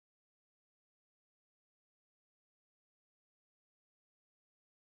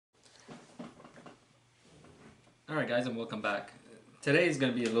Alright guys, and welcome back. Today is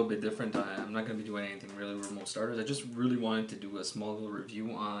going to be a little bit different. I'm not going to be doing anything really remote starters. I just really wanted to do a small little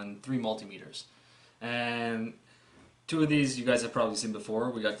review on 3 multimeters. And 2 of these you guys have probably seen before.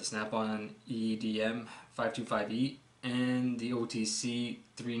 We got the Snapon EDM 525E and the OTC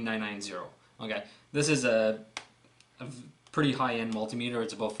 3990. Okay, this is a pretty high-end multimeter.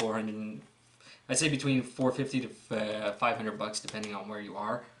 It's about 400, I'd say between 450 to 500 bucks depending on where you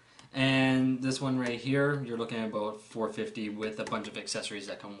are. And this one right here, you're looking at about 450 with a bunch of accessories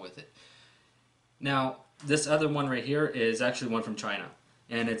that come with it. Now, this other one right here is actually one from China,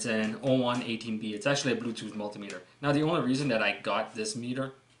 and it's an OWON 18B. It's actually a Bluetooth multimeter. Now, the only reason that I got this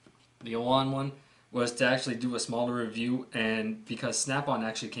meter, the OWON one, was to actually do a smaller review, and because Snapon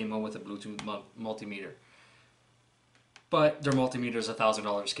actually came out with a Bluetooth multimeter. But their multimeter is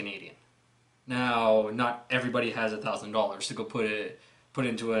 $1,000 Canadian. Now, not everybody has $1,000 to go put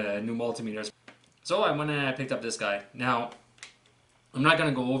into a new multimeter. So I went and I picked up this guy. Now, I'm not going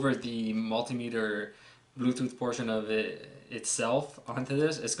to go over the multimeter Bluetooth portion of it itself onto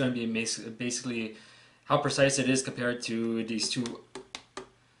this. It's going to be basically how precise it is compared to these 2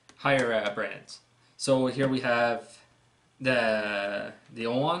 higher brands. So here we have the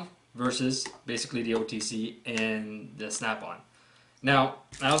OWON versus basically the OTC and the Snapon. Now,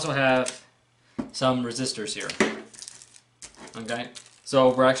 I also have some resistors here. Okay.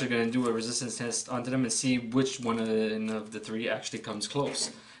 So we're actually going to do a resistance test onto them and see which one of the 3 actually comes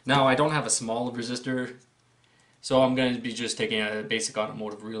close. Now, I don't have a small resistor, so I'm going to be just taking a basic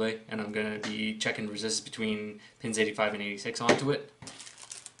automotive relay, and I'm going to be checking resistance between pins 85 and 86 onto it.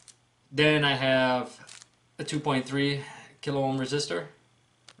 Then I have a 2.3 kilo ohm resistor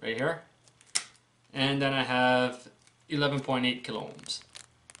right here, and then I have 11.8 kilo ohms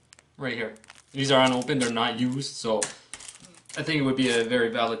right here. These are unopened, they're not used, so I think it would be a very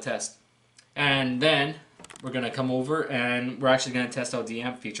valid test. And then we're going to come over and we're actually going to test out the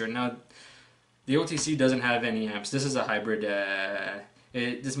amp feature. Now, the OTC doesn't have any amps. This is a hybrid.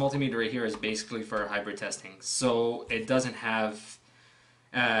 This multimeter right here is basically for hybrid testing. So it doesn't have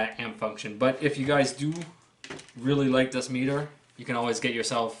amp function. But if you guys do really like this meter, you can always get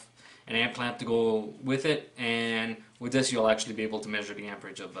yourself an amp clamp to go with it. And with this, you'll actually be able to measure the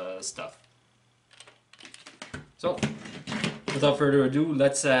amperage of stuff. So, without further ado,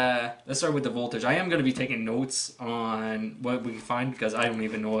 let's start with the voltage. I am going to be taking notes on what we can find because I don't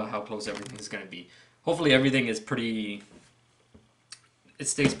even know how close everything is going to be. Hopefully everything is it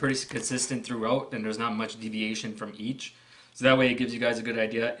stays pretty consistent throughout and there's not much deviation from each. So that way it gives you guys a good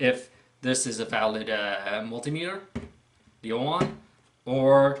idea if this is a valid multimeter, the OWON,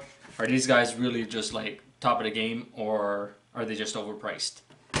 or are these guys really just like top of the game, or are they just overpriced?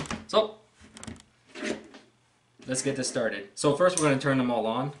 So, let's get this started. So first we're going to turn them all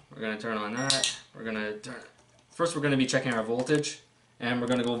on. We're going to turn on that. First we're going to be checking our voltage, and we're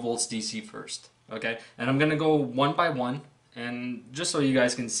going to go volts DC first. Okay? And I'm going to go one by one, and just so you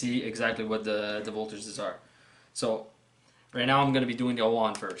guys can see exactly what the voltages are. So right now I'm going to be doing the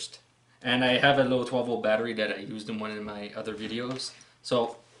OWON first. And I have a little 12 volt battery that I used in one of my other videos.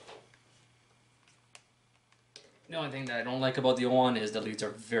 So the only thing that I don't like about the OWON is the leads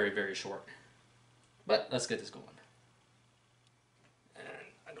are very, very short. But let's get this going. And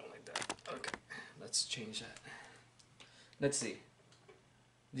I don't like that. Okay, let's change that. Let's see.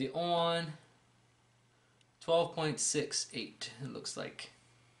 The OWON 12.68 it looks like,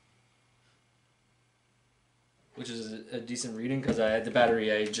 which is a decent reading because I had the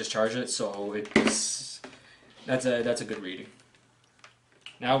battery, I just charged it, so that's a good reading.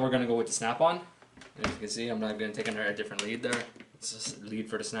 Now we're gonna go with the Snapon. As you can see, I'm not gonna take a different lead there. It's just a lead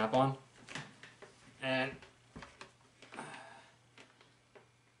for the Snapon. And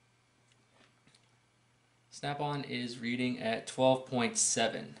Snapon is reading at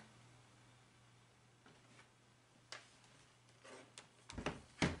 12.7.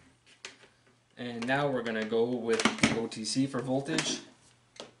 And now we're going to go with the OTC for voltage.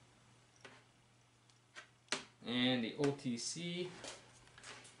 And the OTC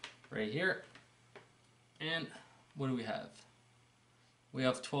right here. And what do we have? We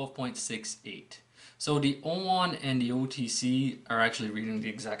have 12.68. So the OWON and the OTC are actually reading the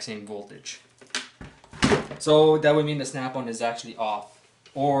exact same voltage. So that would mean the Snapon is actually off.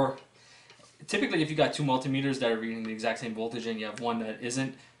 Or typically if you got 2 multimeters that are reading the exact same voltage and you have one that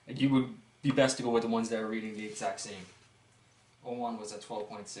isn't, you would be best to go with the ones that are reading the exact same. OWON was at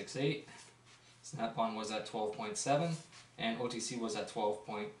 12.68, Snapon was at 12.7, and OTC was at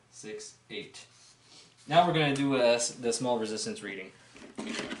 12.68. Now we're going to do the small resistance reading.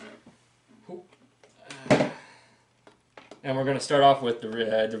 And we're going to start off with the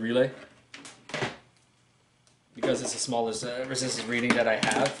relay. because it's the smallest resistance reading that I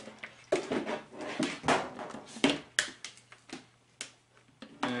have.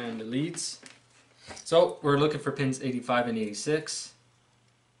 And the leads. So we're looking for pins 85 and 86.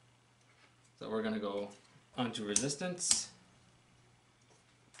 So we're going to go onto resistance.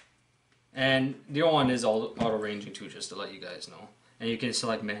 And the OWON is auto ranging too, just to let you guys know. And you can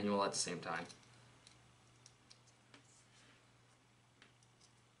select manual at the same time.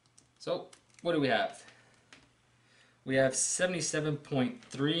 So what do we have? We have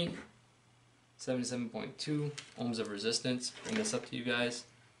 77.3, 77.2 ohms of resistance. Bring this up to you guys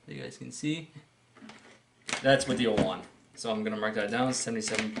so you guys can see. That's with the OWON. So I'm going to mark that down,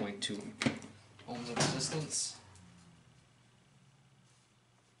 77.2 ohms of resistance.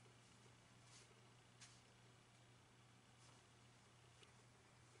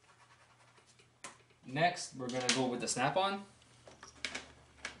 Next, we're going to go with the Snapon.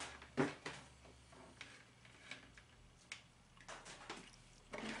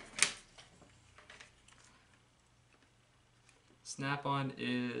 Snapon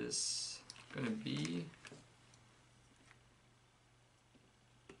is going to be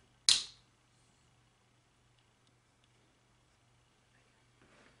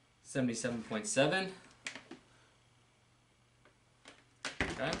 77.7.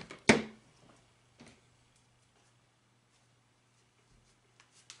 Okay.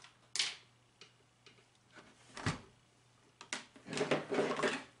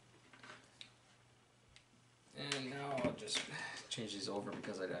 And now I'll just change these over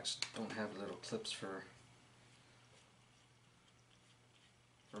because I actually don't have little clips for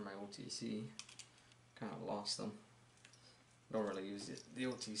my OTC. Kind of lost them. Don't really use the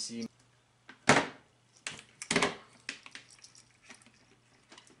OTC. Yeah.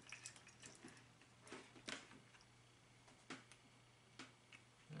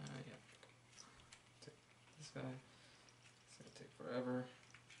 Take this guy. It's gonna take forever.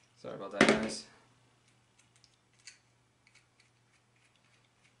 Sorry about that, guys.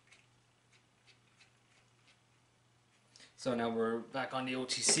 So now we're back on the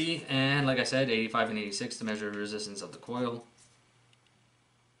OTC, and like I said, 85 and 86 to measure the resistance of the coil.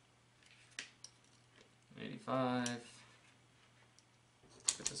 85.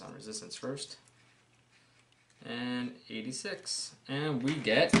 Put this on resistance first. And 86. And we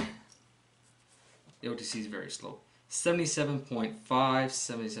get, the OTC is very slow, 77.5,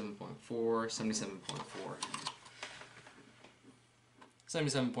 77.4, 77.4.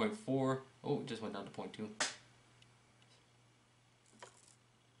 77.4. Oh, it just went down to 0.2.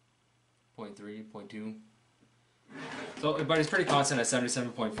 0.3, 0.2. So, but it's pretty constant at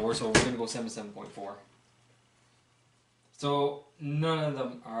 77.4, so we're going to go 77.4. So, none of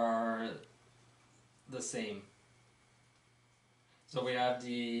them are the same. So we have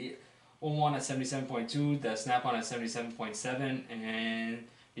the OWON at 77.2, the Snapon at 77.7, and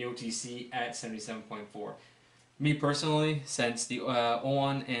the OTC at 77.4. Me personally, since the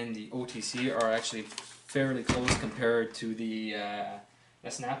OWON and the OTC are actually fairly close compared to the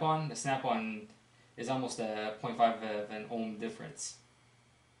Snapon is almost a 0.5 of an ohm difference.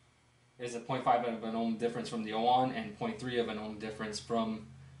 There's a 0.5 of an ohm difference from the OWON and 0.3 of an ohm difference from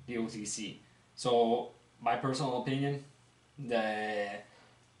the OTC. So, my personal opinion, the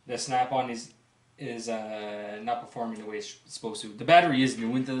Snapon is not performing the way it's supposed to. The battery is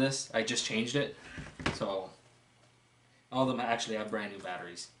new into this. I just changed it, so all of them actually have brand new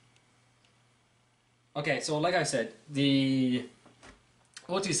batteries. Okay, so like I said, the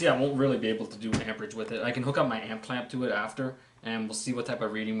OTC I won't really be able to do amperage with it. I can hook up my amp clamp to it after, and we'll see what type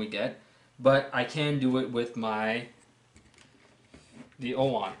of reading we get. But I can do it with the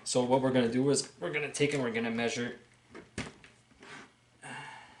OWON. So what we're going to do is we're going to take and we're going to measure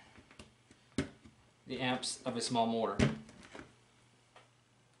the amps of a small motor.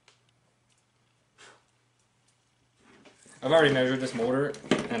 I've already measured this motor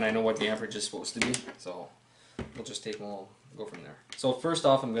and I know what the amperage is supposed to be, so we'll just take and we'll go from there. So first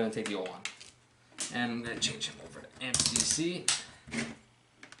off, I'm going to take the OWON and I'm going to change him over to amps DC.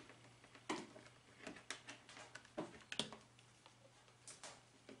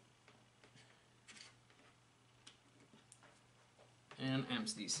 And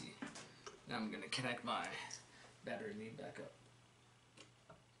amps DC. Now I'm going to connect my battery lead back up.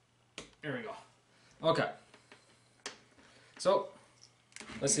 There we go. Okay. So,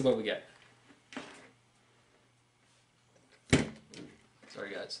 let's see what we get.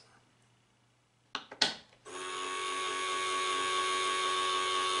 Sorry guys.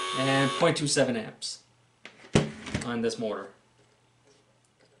 And 0.27 amps on this motor.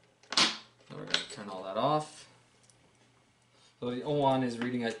 So we're going to turn all that off. So the OWON is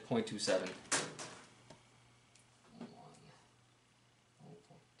reading at 0.27.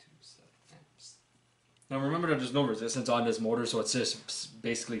 there's no resistance on this motor, so it's just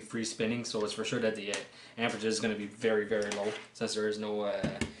basically free spinning, so it's for sure that the amperage is going to be very, very low, since there is no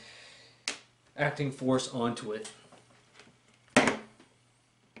acting force onto it.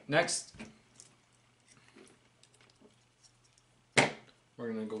 Next, we're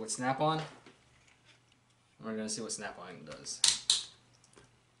going to go with Snap-on. We're going to see what Snap-on does.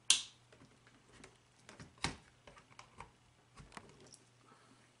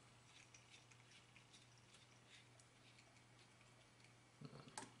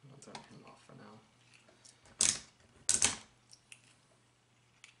 I'll turn him off for now.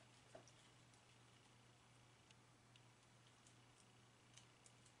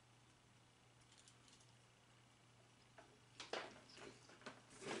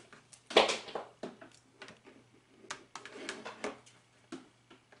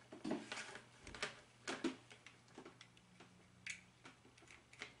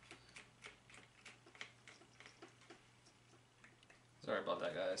 Sorry about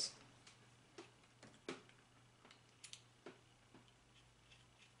that, guys.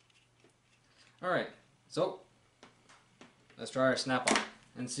 Alright, so let's try our Snap-on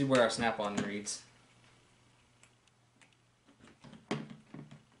and see where our Snap-on reads.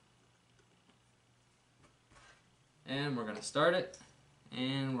 And we're going to start it,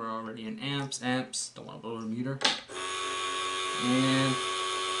 and we're already in amps, don't want to blow the meter, and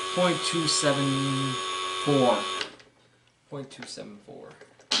 0.274. 0.274.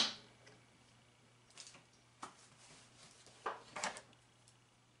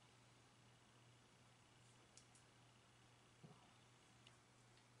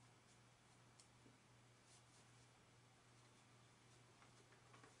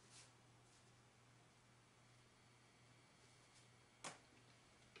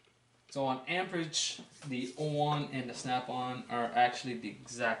 So on amperage, the OWON and the Snap-on are actually the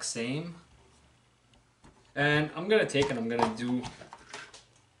exact same. And I'm going to take and I'm going to do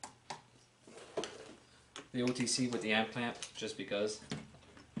the OTC with the amp clamp, just because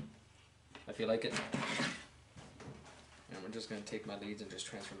I feel like it. And we're just going to take my leads and just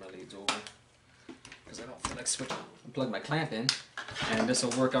transfer my leads over, because I don't feel like switching. Plug my clamp in, and this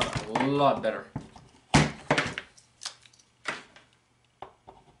will work out a lot better.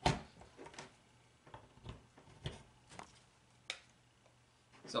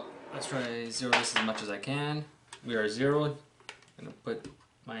 So let's try to zero this as much as I can. We are zeroed. I'm going to put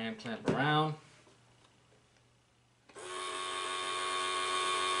my amp clamp around.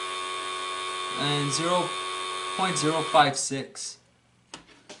 And 0.056.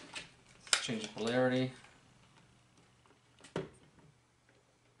 Change the polarity.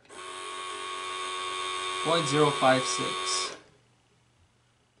 .056.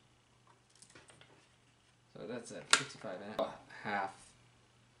 So that's at 55 amp.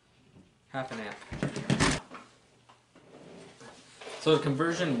 Half an amp. So the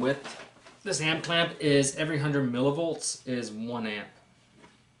conversion with this amp clamp is every 100 millivolts is 1 amp.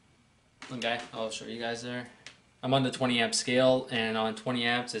 Okay, I'll show you guys there. I'm on the 20 amp scale, and on 20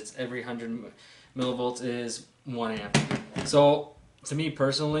 amps it's every 100 millivolts is 1 amp. So to me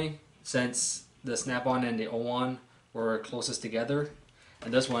personally, since the Snap-on and the OWON were closest together,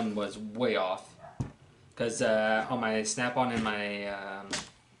 and this one was way off, because on my Snap-on and my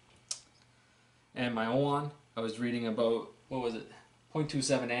OWON, I was reading about, what was it,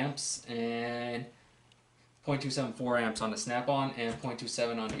 0.27 amps and 0.274 amps on the Snap-on and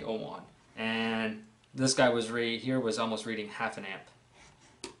 0.27 on the OWON. And this guy was right here was almost reading half an amp,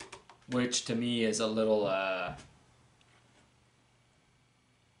 which to me is a little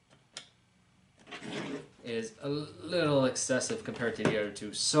excessive compared to the other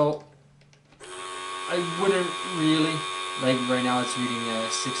two. So I wouldn't really, like right now it's reading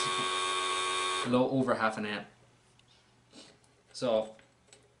 60, a little over half an amp. So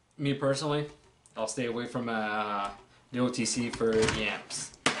me personally, I'll stay away from the OTC for the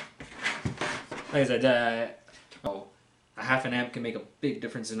amps. Like I said, a half an amp can make a big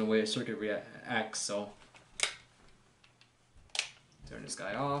difference in the way a circuit reacts. So turn this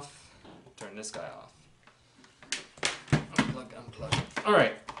guy off, turn this guy off. Unplug.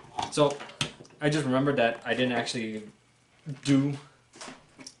 Alright, so I just remembered that I didn't actually do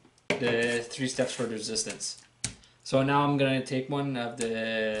the 3 steps for the resistance. So now I'm going to take one of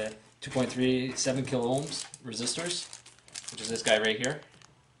the 2.37 kilo ohms resistors, which is this guy right here,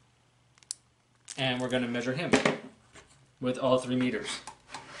 and we're going to measure him with all 3 meters,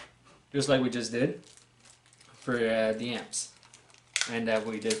 just like we just did for the amps, and that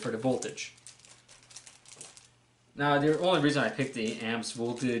we did for the voltage. Now the only reason I picked the amps,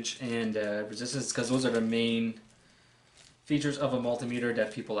 voltage, and resistance is because those are the main features of a multimeter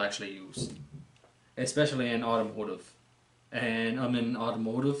that people actually use. especially in automotive. And I'm in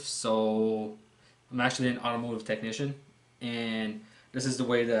automotive, so I'm actually an automotive technician, and this is the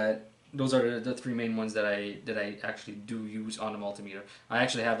way that those are the three main ones that I actually do use on the multimeter. I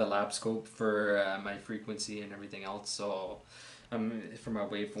actually have a lab scope for my frequency and everything else, so for my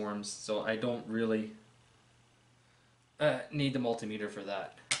waveforms, so I don't really need the multimeter for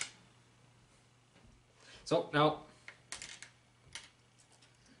that. So now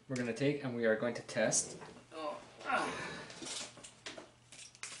we're going to take and we are going to test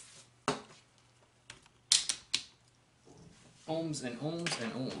ohms and ohms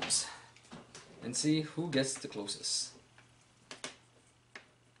and ohms and see who gets the closest.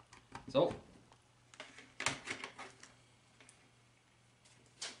 So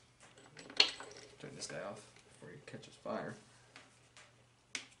turn this guy off before he catches fire.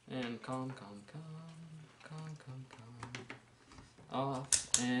 And calm. Off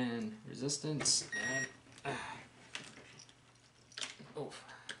and resistance and oof.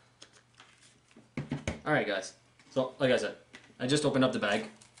 Alright guys, so like I said, I just opened up the bag,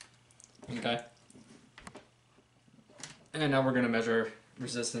 okay, and now we're going to measure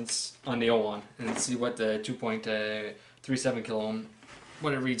resistance on the OWON and see what the 2.37 kilo ohm,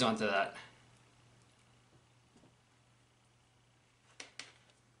 what it reads onto that.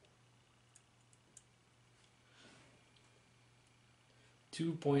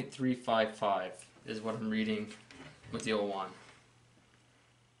 .355 is what I'm reading with the OWON,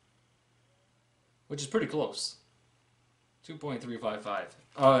 which is pretty close. 2.355.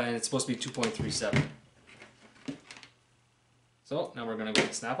 Oh, and it's supposed to be 2.37. So now we're going to go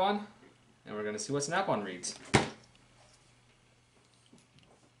to Snapon, and we're going to see what Snapon reads.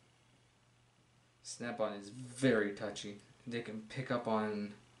 Snapon is very touchy. They can pick up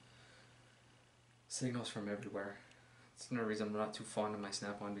on signals from everywhere. That's another reason I'm not too fond of my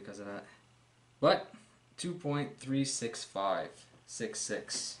Snapon because of that. But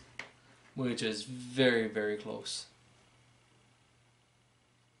 2.36566, which is very, very close.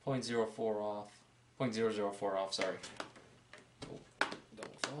 0.04 off. 0.004 off, sorry. Oh,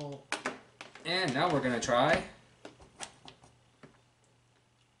 double fall. And now we're going to try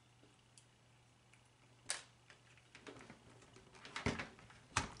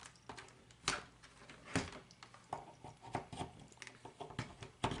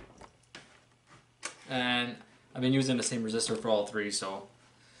and I've been using the same resistor for all three, so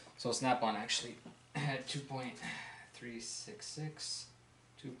Snapon actually had 2.366,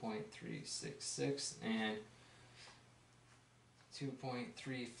 2.366, and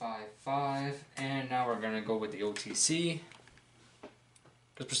 2.355, and now we're going to go with the OTC,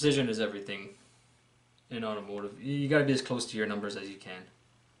 because precision is everything in automotive. You got to be as close to your numbers as you can,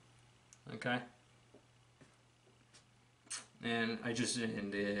 okay? And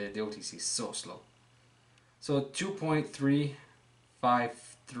the OTC is so slow. So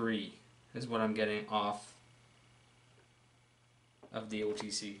 2.353 is what I'm getting off of the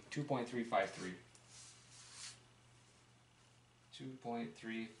OTC. 2.353.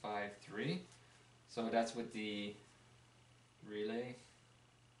 2.353. So that's with the relay.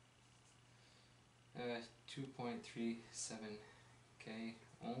 2.37k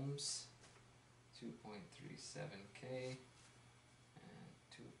ohms. 2.37k and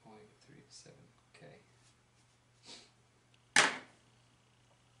 2.37k.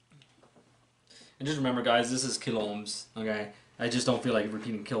 And just remember guys, this is kilo ohms, okay? I just don't feel like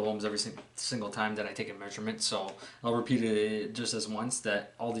repeating kilo ohms every single time that I take a measurement, so I'll repeat it just as once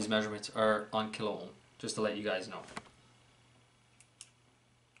that all these measurements are on kilo ohm, just to let you guys know.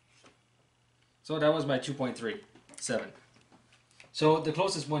 So that was my 2.37. So the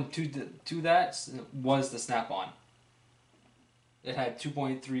closest one to that was the Snapon. It had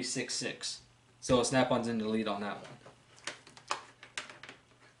 2.366. So Snapon's in the lead on that one.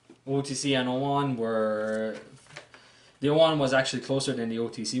 OTC and OWON were... The OWON was actually closer than the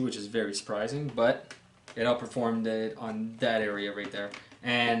OTC, which is very surprising, but it outperformed it on that area right there.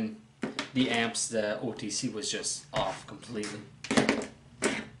 And the amps, the OTC was just off completely.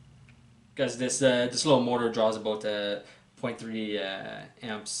 Because this little motor draws about 0.3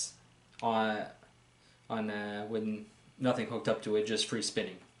 amps on when nothing hooked up to it, just free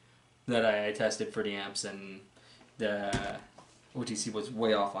spinning. That I tested for the amps, and the OTC was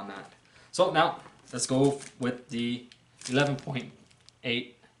way off on that. So now let's go with the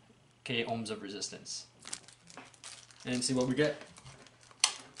 11.8k ohms of resistance and see what we get.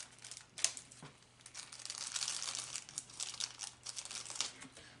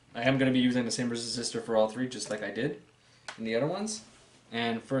 I am going to be using the same resistor for all three, just like I did in the other ones.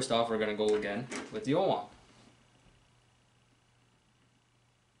 And first off, we're going to go again with the OWON.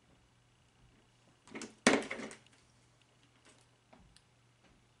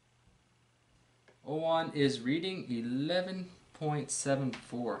 OWON is reading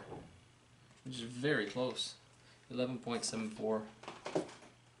 11.74, which is very close. 11.74.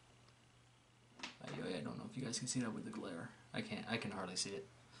 I don't know if you guys can see that with the glare. I can't. I can hardly see it.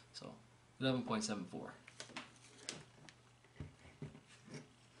 So 11.74.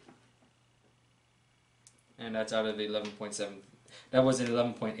 And that's out of 11.7. That was an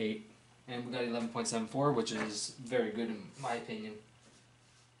 11.8. And we got 11.74, which is very good in my opinion.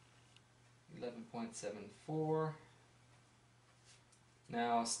 11.74.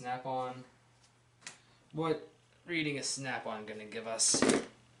 Now Snapon. What reading is Snapon going to give us?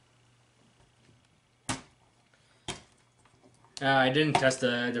 I didn't test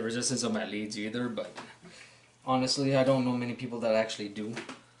the resistance of my leads either, but honestly I don't know many people that actually do.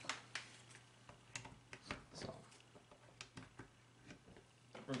 So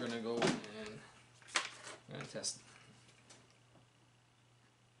we're going to go and we're going to test.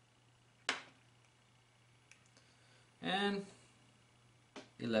 And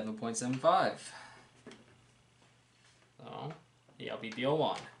 11.75. So yeah, I'll beat the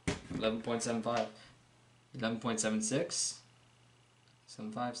OWON. 11.75. 11.76.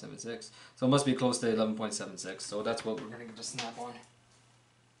 75, 76. So it must be close to 11.76. So that's what we're going to give a Snapon.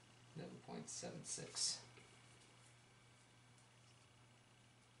 11.76.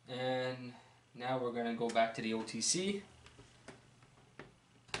 And now we're going to go back to the OTC.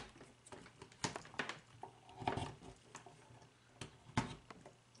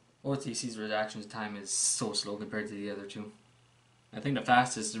 OTC's reaction time is so slow compared to the other two. I think the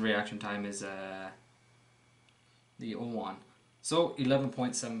fastest reaction time is the OWON. So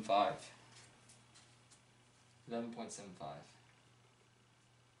 11.75. 11.75.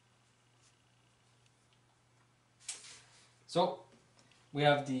 So we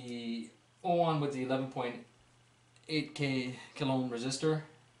have the OWON with the 11.8 kilo ohm resistor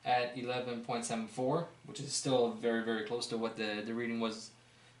at 11.74, which is still very, very close to what the reading was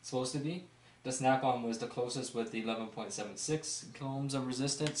supposed to be. The Snapon was the closest with the 11.76 kilo ohms of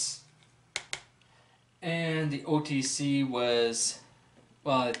resistance. And the OTC was,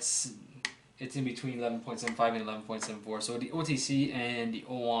 well, it's in between 11.75 and 11.74. So the OTC and the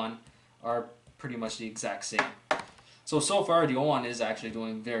OWON are pretty much the exact same. So far the OWON is actually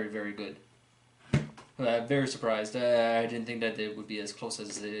doing very, very good. Very surprised. I didn't think that it would be as close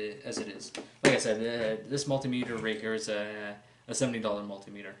as it is. Like I said, this multimeter right here is a $70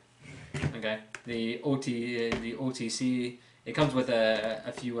 multimeter. Okay, the OTC, it comes with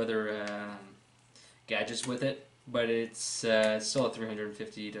a few other gadgets with it, but it's still a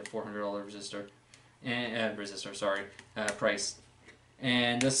 $350 to $400 resistor and price.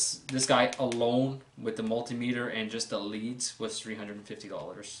 And this guy alone with the multimeter and just the leads was $350,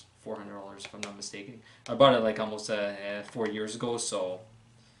 $400 if I'm not mistaken. I bought it like almost 4 years ago, so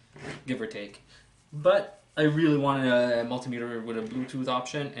give or take. But I really wanted a multimeter with a Bluetooth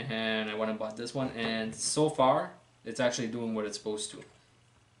option, and I went and bought this one, and so far it's actually doing what it's supposed to.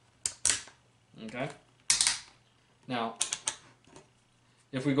 Okay. Now,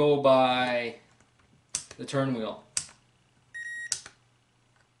 if we go by the turn wheel,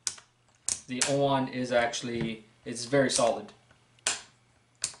 the OWON is actually, it's very solid.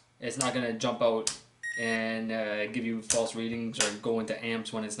 It's not going to jump out and give you false readings or go into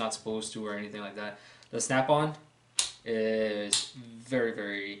amps when it's not supposed to or anything like that. The Snapon is very,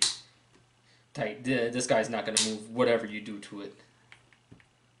 very tight. This guy's not going to move whatever you do to it.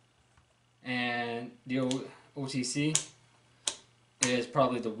 And the OTC is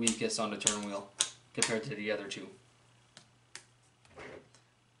probably the weakest on the turn wheel compared to the other two.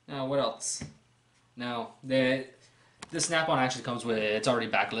 Now what else? Now the Snapon actually comes with, it's already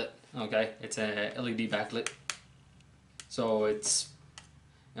backlit. Okay, it's a LED backlit, so it's,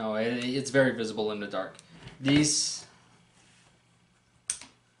 you know, it's very visible in the dark. These,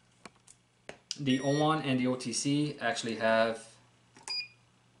 the OWON and the OTC actually have,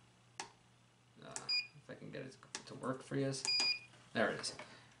 if I can get it to work for you, there it is.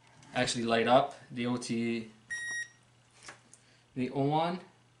 Actually light up. The OWON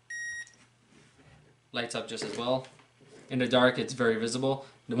lights up just as well. In the dark, it's very visible.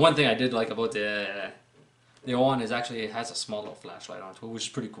 The one thing I did like about the OWON is actually it has a small little flashlight on it, which is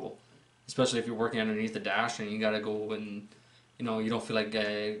pretty cool. Especially if you're working underneath the dash and you gotta go and, you know, you don't feel like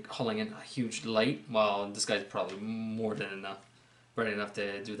hauling in a huge light. Well, this guy's probably more than enough, bright enough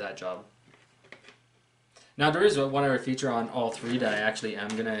to do that job. Now there is one other feature on all three that I actually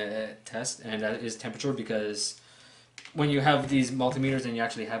am gonna test, and that is temperature, because when you have these multimeters and you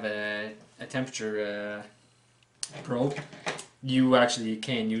actually have a temperature probe, you actually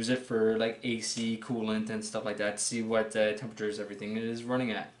can use it for like AC, coolant, and stuff like that to see what temperatures everything is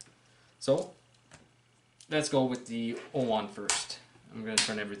running at. So let's go with the OWON first. I'm going to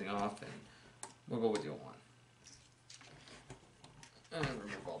turn everything off and we'll go with the OWON. And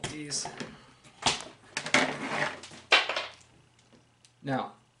remove all these.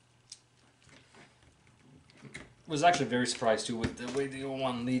 Now, was actually very surprised too with the way the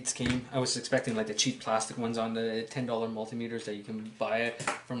OWON leads came. I was expecting like the cheap plastic ones on the $10 multimeters that you can buy it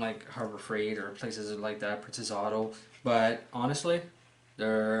from like Harbor Freight or places like that, Princess Auto. But honestly,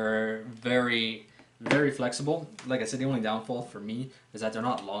 they're very, very flexible. Like I said, the only downfall for me is that they're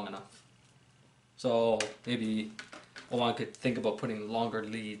not long enough. So maybe OWON could think about putting longer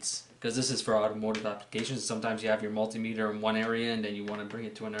leads, because this is for automotive applications. Sometimes you have your multimeter in one area and then you want to bring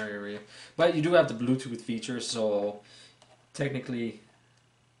it to another area. But you do have the Bluetooth feature, so technically,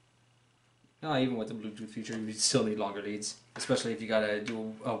 no, even with the Bluetooth feature, you still need longer leads, especially if you gotta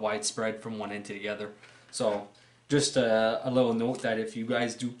do a wide spread from one end to the other. So just a little note that if you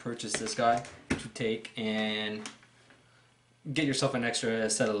guys do purchase this guy, to take and get yourself an extra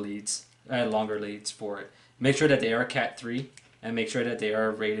set of leads, longer leads for it. Make sure that they are Cat 3 and make sure that they are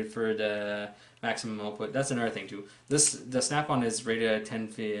rated for the maximum output. That's another thing too. The Snapon is rated at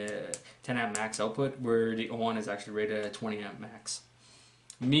 10 amp max output, where the OWON is actually rated at 20 amp max.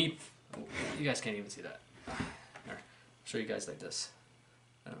 You guys can't even see that. Here, I'll show you guys like this.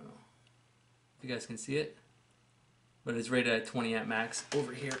 I don't know if you guys can see it, but it's rated at 20 amp max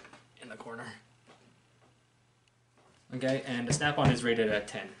over here in the corner. Okay, and the Snapon is rated at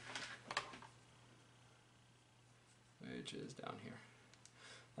 10. Which is down here,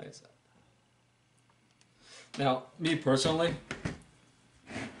 like I said. Now, me personally,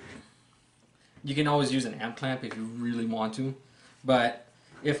 you can always use an amp clamp if you really want to, but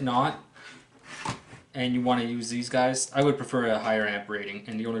if not, and you want to use these guys, I would prefer a higher amp rating,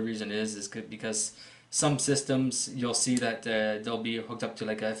 and the only reason is because some systems you'll see that they'll be hooked up to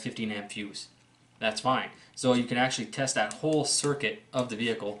like a 15 amp fuse. That's fine. So you can actually test that whole circuit of the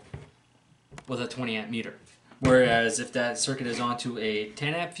vehicle with a 20 amp meter. Whereas if that circuit is onto a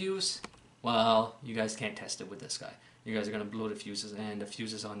 10 amp fuse, well, you guys can't test it with this guy. You guys are going to blow the fuses, and the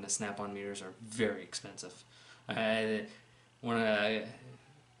fuses on the Snap-on meters are very expensive. A guy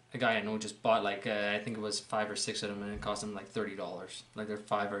I know just bought like, I think it was 5 or 6 of them, and it cost him like $30. Like they're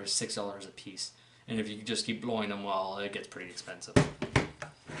 $5 or $6 a piece. And if you just keep blowing them, well, it gets pretty expensive.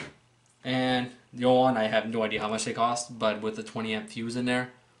 And the OWON, I have no idea how much they cost, but with the 20 amp fuse in there,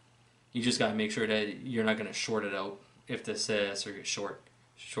 you just got to make sure that you're not going to short it out if this circuit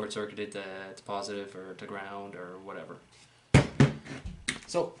short-circuited to positive or to ground or whatever.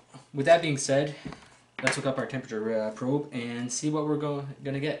 So, with that being said, let's hook up our temperature probe and see what we're going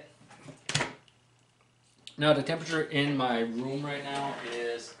to get. Now, the temperature in my room right now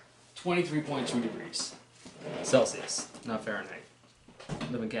is 23.2 degrees Celsius, not Fahrenheit. I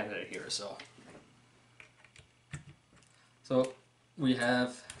live in Canada here, so we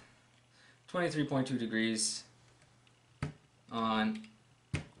have 23.2 degrees on,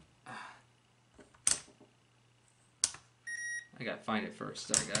 I gotta find it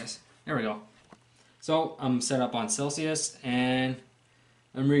first, sorry guys. There we go. So I'm set up on Celsius and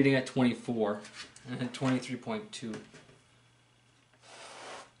I'm reading at 24 and 23.2.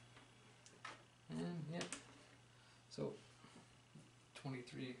 And yep. So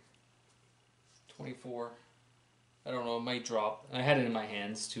 23, 24. I don't know, it might drop. I had it in my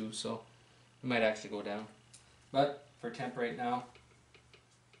hands too, so it might actually go down. But for temp right now,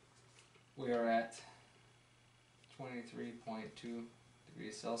 we are at 23.2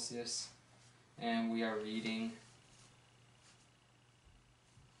 degrees Celsius, and we are reading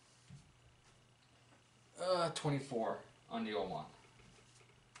 24 on the OWON.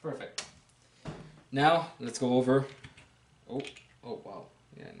 Perfect. Now let's go over. Oh wow.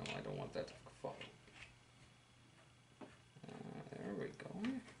 Yeah, no, I don't want that to fall. There we go.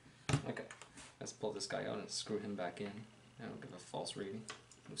 Okay, let's pull this guy out and screw him back in. I don't give a false reading.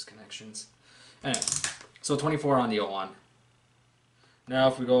 Loose connections. Anyway, so 24 on the OWON. Now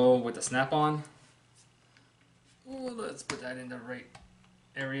if we go with the Snap-on, let's put that in the right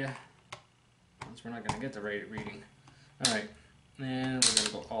area. Since we're not going to get the right reading. Alright, and we're going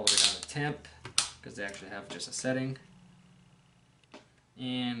to go all the way down to temp, because they actually have just a setting.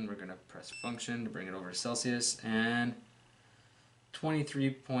 And we're going to press function to bring it over to Celsius, and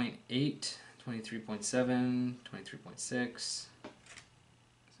 23.8, 23.7, 23.6. So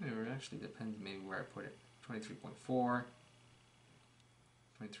it actually depends maybe where I put it. 23.4,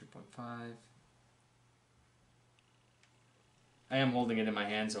 23.5. I am holding it in my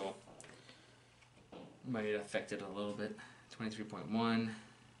hand, so it might affect it a little bit. 23.1,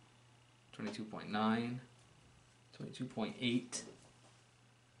 22.9, 22.8.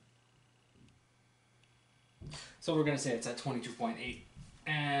 So we're going to say it's at 22.8,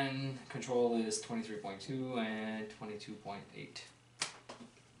 and control is 23.2 and 22.8.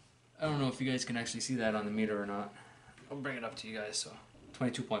 I don't know if you guys can actually see that on the meter or not. I'll bring it up to you guys. So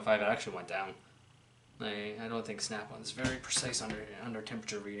 22.5, it actually went down. I don't think Snap-on is very precise under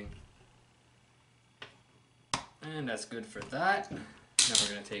temperature reading. And that's good for that. Now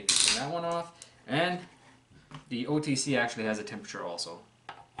we're going to take that one off. And the OTC actually has a temperature also.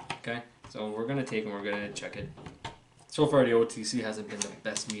 Okay, so we're going to take and we're going to check it. So far the OTC hasn't been the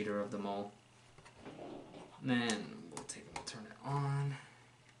best meter of them all. And then we'll take and we'll turn it on.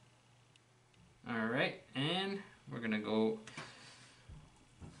 Alright, and we're going to go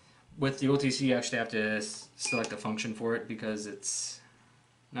with the OTC. You actually have to select a function for it because it's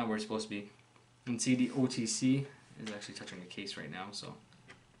not where it's supposed to be. And see, the OTC is actually touching the case right now, so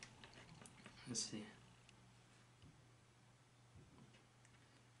let's see.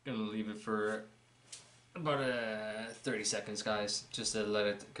 Gonna leave it for about 30 seconds, guys, just to let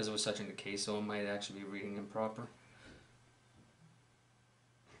it, because it was touching the case, so it might actually be reading improper.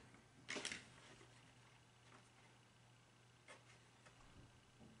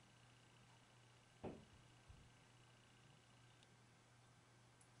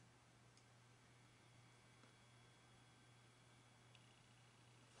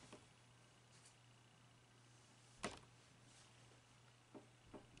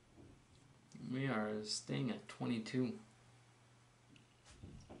 We are staying at 22.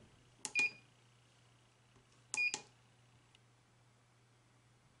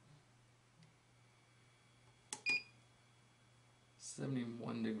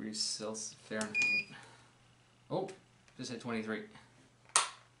 -71 degrees Fahrenheit. Oh, just hit 23.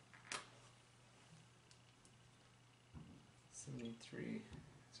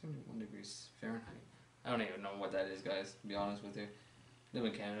 71 degrees Fahrenheit. I don't even know what that is, guys, to be honest with you. I live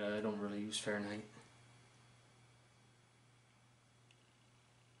in Canada, I don't really use Fahrenheit.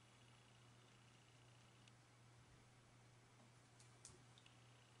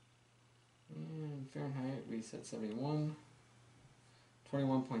 And Fahrenheit, we said 71.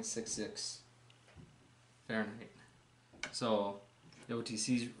 21.66 Fahrenheit. So the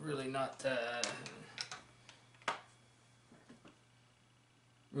OTC is really not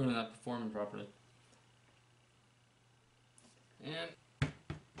performing properly. And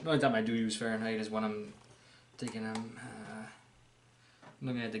the only time I do use Fahrenheit is when I'm taking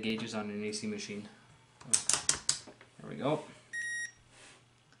looking at the gauges on an AC machine. There we go.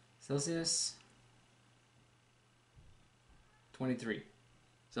 Celsius 23.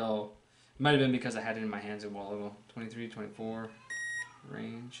 So it might have been because I had it in my hands a while ago. 23, 24,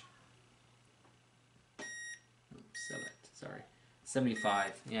 range. Select, sorry.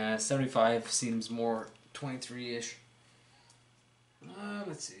 75. Yeah, 75 seems more 23-ish.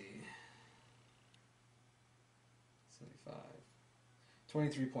 Let's see. 75.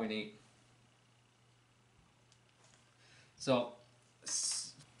 23.8. So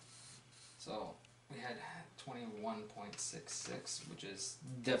we had 21.66, which is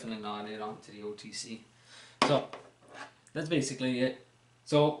definitely not it onto the OTC. So that's basically it.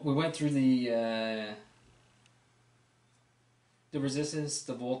 So we went through the resistance,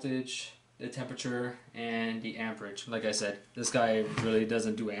 the voltage, the temperature, and the amperage. Like I said, this guy really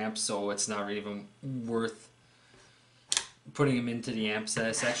doesn't do amps, so it's not really even worth putting him into the amp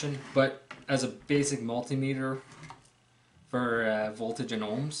section. But as a basic multimeter for voltage and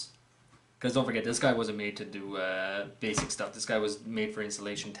ohms, because don't forget, this guy wasn't made to do basic stuff. This guy was made for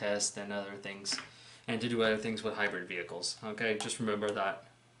installation tests and other things, and to do other things with hybrid vehicles. Okay, just remember that.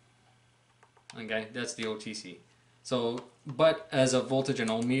 Okay, that's the OTC. So, but as a voltage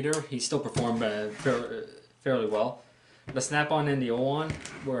and ohm meter, he still performed fairly well. The Snap-on and the OWON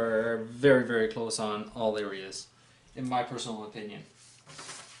were very, very close on all areas, in my personal opinion.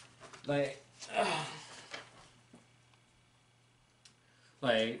 Like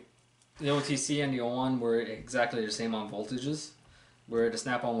the OTC and the OWON were exactly the same on voltages, where the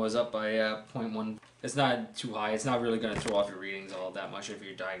Snap-on was up by 0.1. It's not too high. It's not really going to throw off your readings all that much if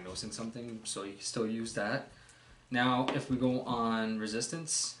you're diagnosing something, so you can still use that. Now, if we go on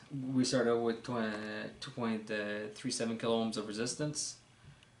resistance, we start out with 2.37 kilo ohms of resistance.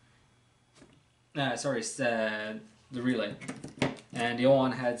 Sorry, it's the relay. And the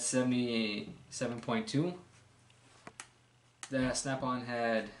OWON had 77.2. The Snap-on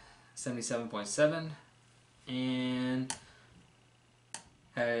had 77.7. And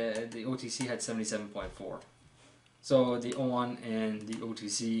the OTC had 77.4. So the OWON and the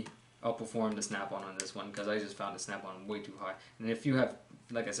OTC outperformed the Snap-on on this one, because I just found the Snap-on way too high. And if you have,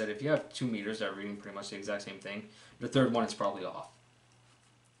 like I said, if you have two meters that are reading pretty much the exact same thing, the third one is probably off.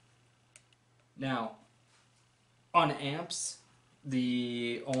 Now, On amps,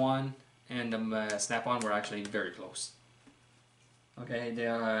 the OWON and the Snapon were actually very close. Okay,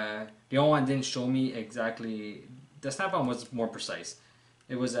 the OWON didn't show me exactly. The Snapon was more precise.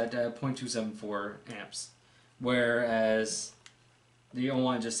 It was at 0.274 amps, whereas the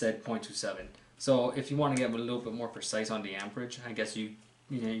OWON just said 0.27. So if you want to get a little bit more precise on the amperage, I guess you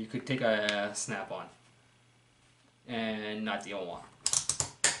could take a Snapon and not the OWON.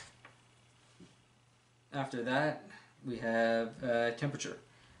 After that, we have temperature.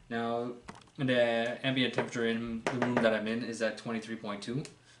 Now, the ambient temperature in the room that I'm in is at 23.2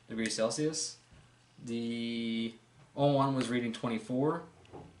 degrees Celsius. The OWON was reading 24,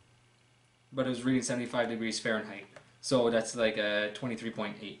 but it was reading 75 degrees Fahrenheit. So that's like a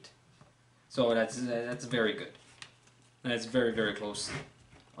 23.8. So that's very good. And it's very, very close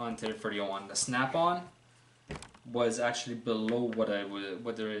for the OWON. The Snapon was actually below what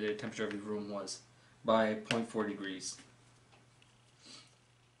the temperature of the room was by 0.4 degrees.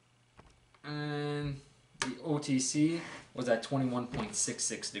 And the OTC was at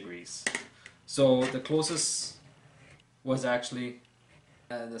 21.66 degrees. So the closest was actually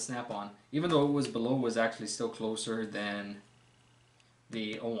the Snapon. Even though it was below, it was actually still closer than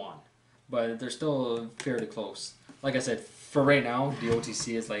the OWON. But they're still fairly close. Like I said, for right now, the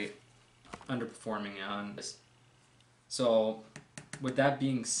OTC is like underperforming on this. So with that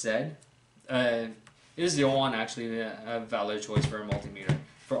being said, is the OWON actually a valid choice for a multimeter?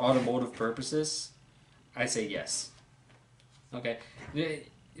 For automotive purposes, I say yes. Okay,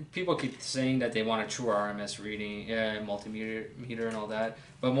 people keep saying that they want a true RMS reading, multimeter and all that,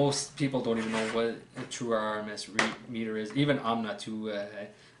 but most people don't even know what a true RMS meter is. Even I'm not too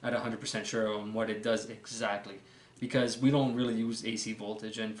at 100% sure on what it does exactly, because we don't really use AC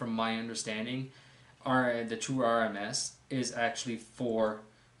voltage, and from my understanding, the true RMS is actually for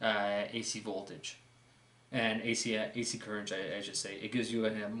AC voltage. And AC current, I should say. It gives you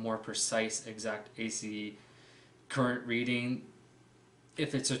a more precise, exact AC current reading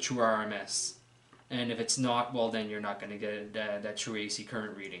if it's a true RMS. And if it's not, well, then you're not going to get that true AC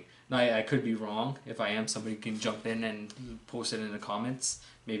current reading. Now, I could be wrong. If I am, somebody can jump in and post it in the comments.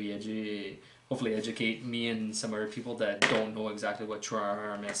 Maybe hopefully educate me and some other people that don't know exactly what true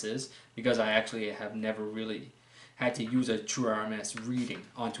RMS is. Because I actually have never really had to use a true RMS reading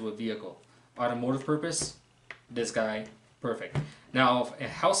onto a vehicle. Automotive purpose, this guy, perfect. Now,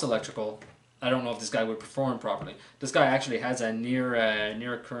 house electrical, I don't know if this guy would perform properly. This guy actually has a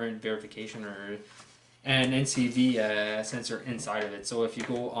near current verification or an NCV sensor inside of it. So if you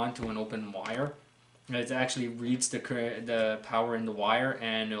go onto an open wire, it actually reads the power in the wire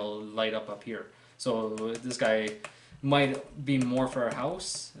and it'll light up here. So this guy might be more for a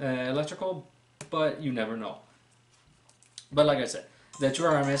house electrical, but you never know. But like I said, the true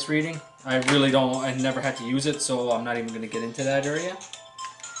RMS reading, I never had to use it, so I'm not even going to get into that area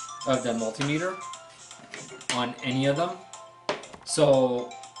of the multimeter on any of them.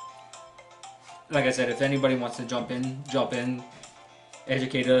 So, like I said, if anybody wants to jump in,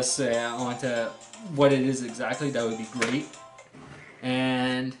 educate us onto what it is exactly, that would be great.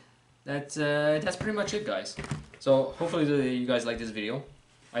 And that's pretty much it, guys. So hopefully you guys like this video.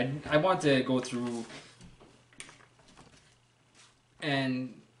 I want to go through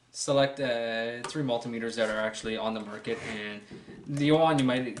and select 3 multimeters that are actually on the market, and the OWON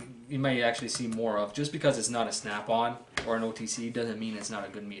you might actually see more of. Just because it's not a Snap-on or an OTC doesn't mean it's not a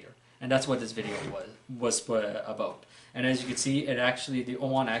good meter, and that's what this video was about. And as you can see, the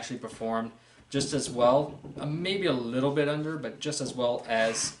OWON actually performed just as well, maybe a little bit under, but just as well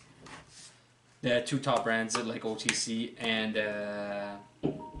as the 2 top brands like OTC and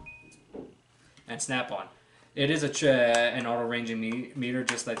Snap-on. It is an auto ranging meter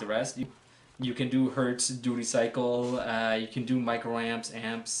just like the rest. You can do hertz, duty cycle, you can do microamps,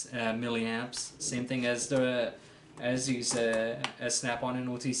 amps, milliamps, same thing as Snap-on and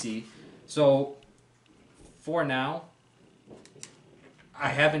OTC. So for now, I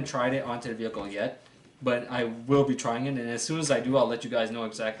haven't tried it onto the vehicle yet, but I will be trying it, and as soon as I do, I'll let you guys know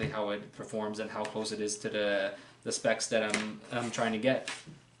exactly how it performs and how close it is to the specs that I'm trying to get.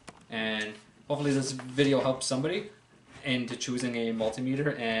 And hopefully this video helps somebody into choosing a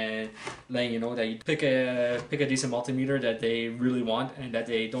multimeter and letting you know that you pick a decent multimeter that they really want, and that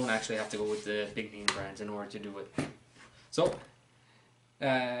they don't actually have to go with the big name brands in order to do it. So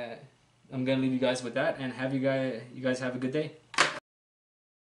I'm gonna leave you guys with that, and you guys have a good day.